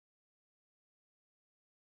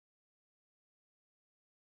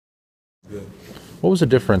Good. What was the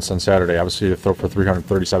difference on Saturday? Obviously, to throw for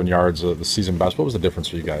 337 yards, the season best. What was the difference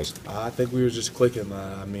for you guys? I think we were just clicking.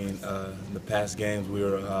 In the past games we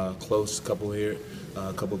were close, couple here,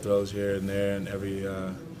 a couple throws here and there, and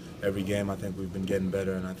every game I think we've been getting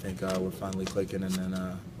better, and I think we're finally clicking, and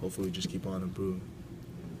then hopefully we just keep on improving.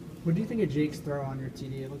 What do you think of Jake's throw on your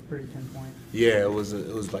TD? It looked pretty pinpoint. Yeah, it was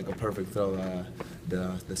like a perfect throw.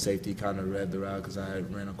 The safety kind of read the route because I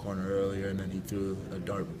had ran a corner earlier, and then he threw a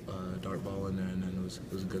dart ball in there, and then it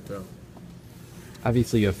was a good throw.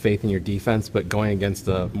 Obviously, you have faith in your defense, but going against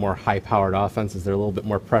a more high-powered offense, is there a little bit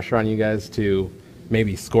more pressure on you guys to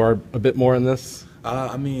maybe score a bit more in this?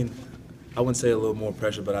 I wouldn't say a little more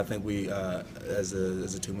pressure, but I think we, as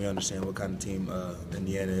a team, we understand what kind of team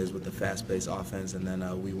Indiana is with the fast-paced offense, and then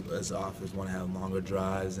we, as an offense, want to have longer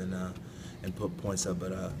drives and put points up.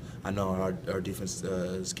 But I know our defense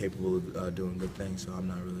is capable of doing good things, so I'm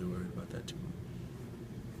not really worried about that too much.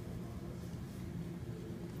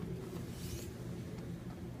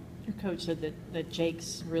 Your coach said that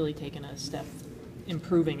Jake's really taken a step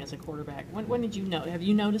improving as a quarterback. When did you know? Have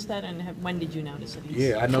you noticed that, and when did you notice it?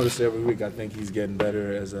 Yeah, I notice it every week. I think he's getting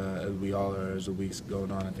better as we all are as the weeks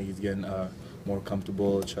going on. I think he's getting more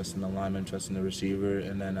comfortable, trusting the lineman, trusting the receiver,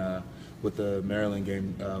 and then with the Maryland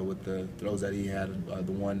game, with the throws that he had,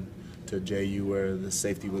 the one to JU where the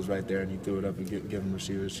safety was right there and he threw it up and give him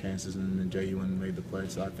receivers chances, and then JU went and made the play.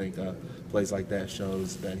 So I think plays like that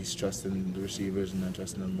shows that he's trusting the receivers and then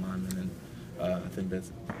trusting the lineman, and I think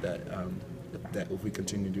that if we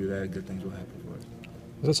continue to do that, good things will happen for us.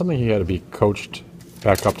 Is that something he had to be coached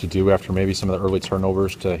back up to do after maybe some of the early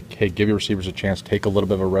turnovers to, hey, give your receivers a chance, take a little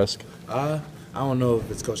bit of a risk? I don't know if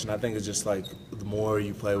it's coaching. I think it's just like the more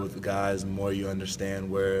you play with the guys, the more you understand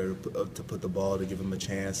where to put the ball to give them a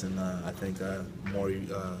chance, and I think the more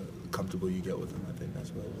comfortable you get with them, I think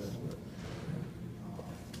that's what it is. But, yeah.